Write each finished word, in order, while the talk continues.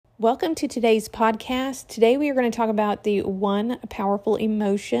Welcome to today's podcast. Today we are going to talk about the one powerful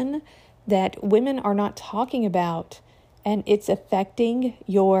emotion that women are not talking about, and it's affecting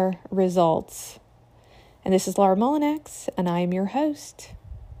your results. And this is Laura Mullinax, and I am your host.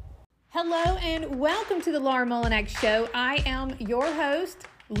 Hello, and welcome to the Laura Mullinax Show. I am your host,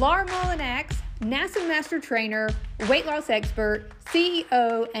 Laura Mullinax, NASA Master Trainer, weight loss expert,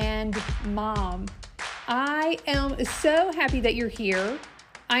 CEO, and mom. I am so happy that you're here.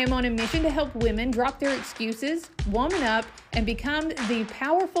 I am on a mission to help women drop their excuses, woman up, and become the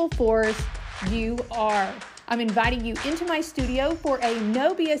powerful force you are. I'm inviting you into my studio for a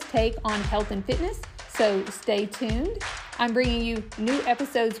no BS take on health and fitness, so stay tuned. I'm bringing you new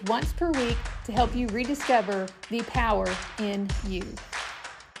episodes once per week to help you rediscover the power in you.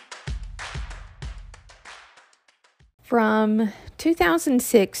 From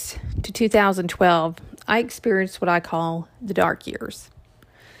 2006 to 2012, I experienced what I call the dark years.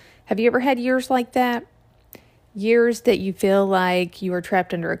 Have you ever had years like that? Years that you feel like you are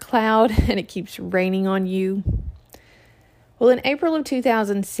trapped under a cloud and it keeps raining on you? Well, in April of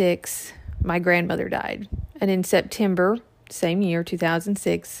 2006, my grandmother died. And in September, same year,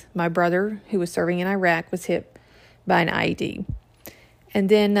 2006, my brother, who was serving in Iraq, was hit by an IED. And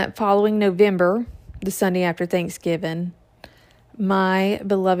then that following November, the Sunday after Thanksgiving, my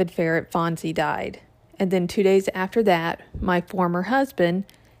beloved ferret, Fonzie, died. And then 2 days after that, my former husband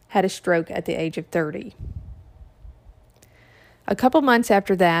had a stroke at the age of 30. A couple months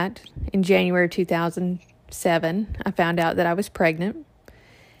after that, in January 2007, I found out that I was pregnant.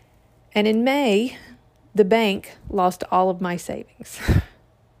 And in May, the bank lost all of my savings.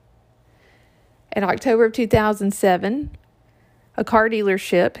 In October of 2007, a car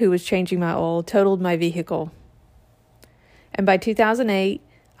dealership who was changing my oil totaled my vehicle. And by 2008,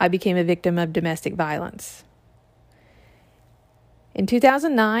 I became a victim of domestic violence. In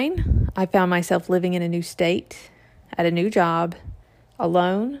 2009, I found myself living in a new state, at a new job,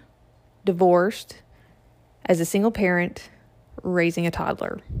 alone, divorced, as a single parent, raising a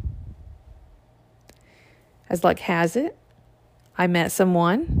toddler. As luck has it, I met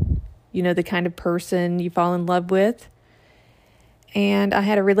someone, the kind of person you fall in love with, and I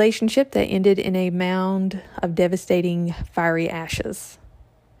had a relationship that ended in a mound of devastating fiery ashes.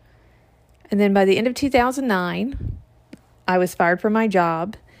 And then by the end of 2009, I was fired from my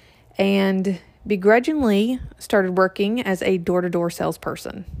job and begrudgingly started working as a door-to-door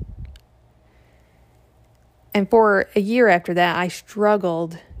salesperson. And for a year after that, I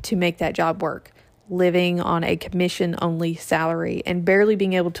struggled to make that job work, living on a commission-only salary and barely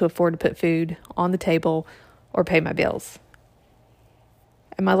being able to afford to put food on the table or pay my bills.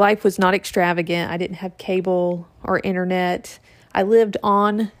 And my life was not extravagant. I didn't have cable or internet. I lived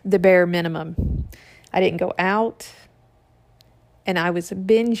on the bare minimum. I didn't go out. And I was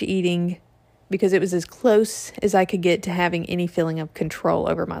binge eating because it was as close as I could get to having any feeling of control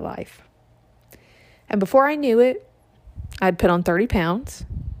over my life. And before I knew it, I'd put on 30 pounds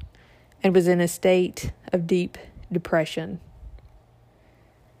and was in a state of deep depression.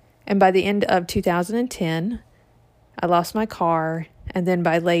 And by the end of 2010, I lost my car. And then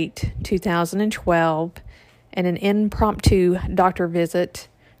by late 2012, in an impromptu doctor visit,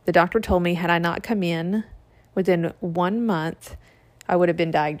 the doctor told me had I not come in within 1 month, I would have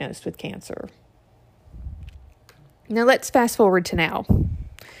been diagnosed with cancer. Now let's fast forward to now,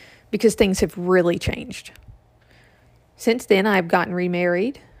 because things have really changed. Since then, I've gotten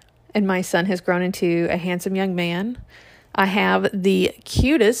remarried, and my son has grown into a handsome young man. I have the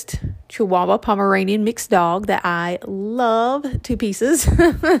cutest Chihuahua Pomeranian mixed dog that I love to pieces.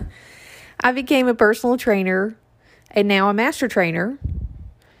 I became a personal trainer and now a master trainer.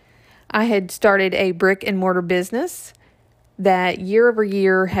 I had started a brick and mortar business that year over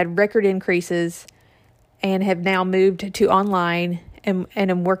year had record increases and have now moved to online and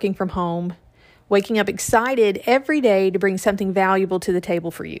am working from home, waking up excited every day to bring something valuable to the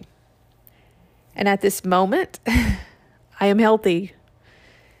table for you. And at this moment, I am healthy.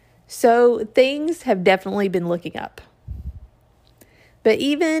 So things have definitely been looking up. But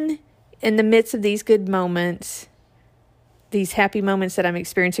even in the midst of these good moments, these happy moments that I'm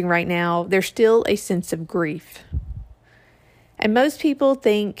experiencing right now, there's still a sense of grief. And most people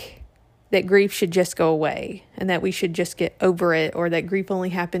think that grief should just go away and that we should just get over it, or that grief only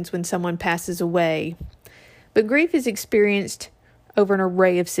happens when someone passes away. But grief is experienced over an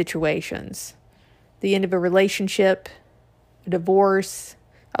array of situations. The end of a relationship, a divorce,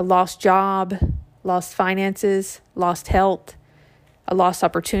 a lost job, lost finances, lost health, a lost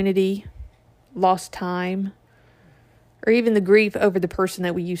opportunity, lost time, or even the grief over the person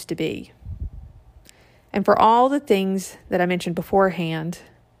that we used to be. And for all the things that I mentioned beforehand,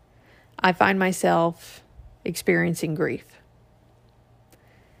 I find myself experiencing grief.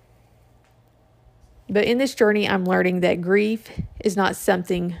 But in this journey, I'm learning that grief is not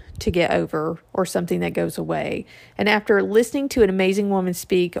something to get over or something that goes away. And after listening to an amazing woman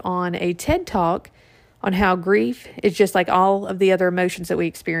speak on a TED Talk on how grief is just like all of the other emotions that we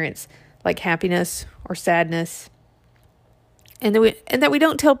experience, like happiness or sadness, and that we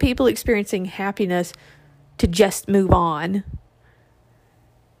don't tell people experiencing happiness to just move on,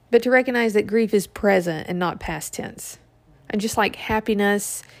 but to recognize that grief is present and not past tense. And just like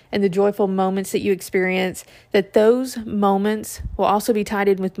happiness and the joyful moments that you experience, that those moments will also be tied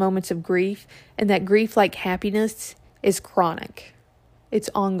in with moments of grief, and that grief, like happiness, is chronic. It's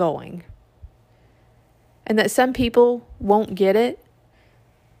ongoing. And that some people won't get it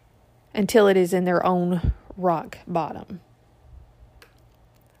until it is in their own rock bottom.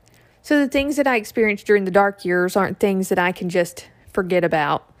 So the things that I experienced during the dark years aren't things that I can just forget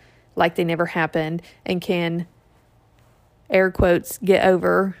about like they never happened and can, air quotes, get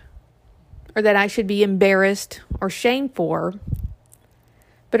over, or that I should be embarrassed or shamed for,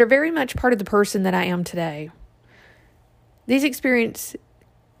 but are very much part of the person that I am today. These experiences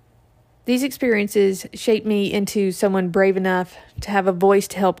shape me into someone brave enough to have a voice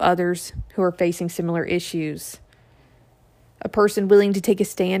to help others who are facing similar issues. A person willing to take a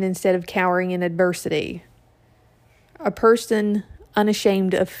stand instead of cowering in adversity. A person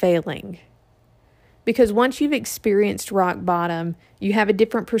unashamed of failing. Because once you've experienced rock bottom, you have a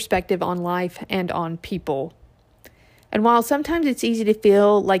different perspective on life and on people. And while sometimes it's easy to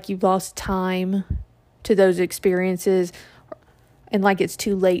feel like you've lost time to those experiences and like it's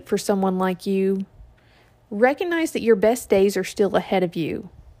too late for someone like you, recognize that your best days are still ahead of you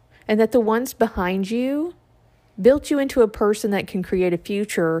and that the ones behind you built you into a person that can create a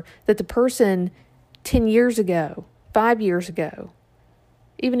future that the person 10 years ago, 5 years ago,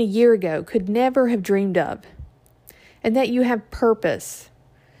 even a year ago, could never have dreamed of. And that you have purpose.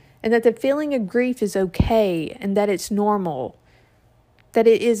 And that the feeling of grief is okay and that it's normal. That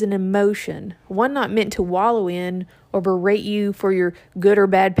it is an emotion, one not meant to wallow in or berate you for your good or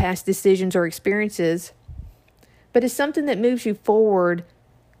bad past decisions or experiences, but is something that moves you forward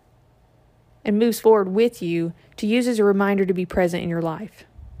and moves forward with you to use as a reminder to be present in your life.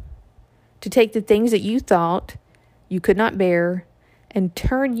 To take the things that you thought you could not bear and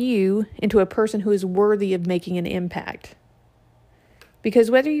turn you into a person who is worthy of making an impact. Because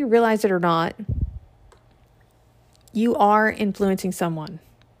whether you realize it or not, you are influencing someone.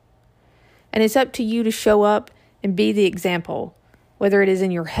 And it's up to you to show up and be the example, whether it is in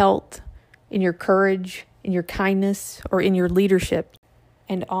your health, in your courage, in your kindness, or in your leadership.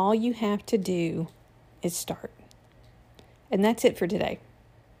 And all you have to do is start. And that's it for today.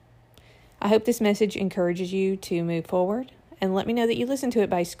 I hope this message encourages you to move forward. And let me know that you listened to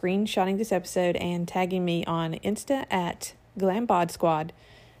it by screenshotting this episode and tagging me on Insta at GlamBodSquad.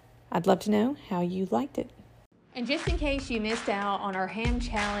 I'd love to know how you liked it. And just in case you missed out on our ham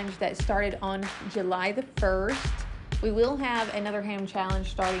challenge that started on July the 1st, we will have another ham challenge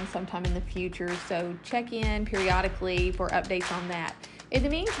starting sometime in the future. So check in periodically for updates on that. In the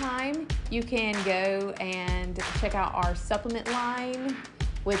meantime, you can go and check out our supplement line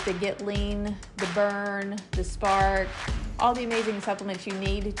with the Get Lean, the Burn, the Spark, all the amazing supplements you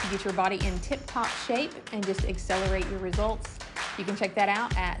need to get your body in tip-top shape and just accelerate your results. You can check that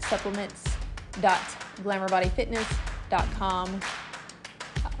out at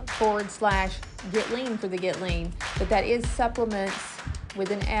supplements.glamourbodyfitness.com/Get Lean for the Get Lean. But that is supplements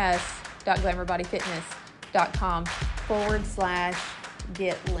with an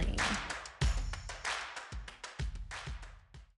S.glamourbodyfitness.com/Get Lean.